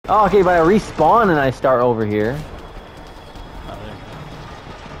Oh, okay, but I respawn and I start over here. Oh, there.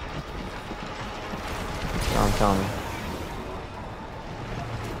 I'm telling you.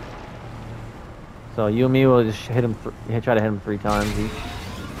 So you and me will just hit him. Try to hit him 3 times each,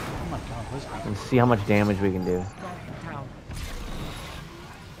 Oh my god, what's going on? and see how much damage we can do.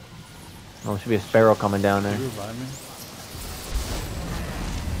 Oh, there should be a sparrow coming down there. Did you revive me?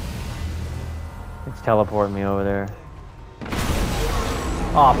 It's teleporting me over there.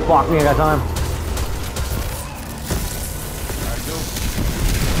 Oh fuck me! I got time. Alright, go.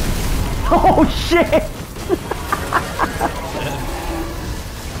 Oh shit!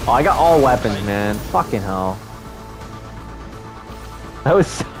 Oh, I got all weapons, man. Fucking hell. That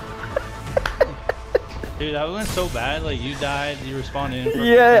was. Dude, that went so bad. Like, you died, you respawned in. For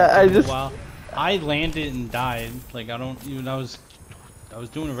Yeah, I a just. while. I landed and died. Like, I don't even. I was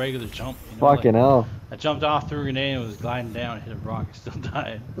doing a regular jump. You know, Fucking like, hell. I jumped off, threw a grenade, and was gliding down, hit a rock, and still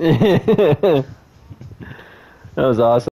died. That was awesome.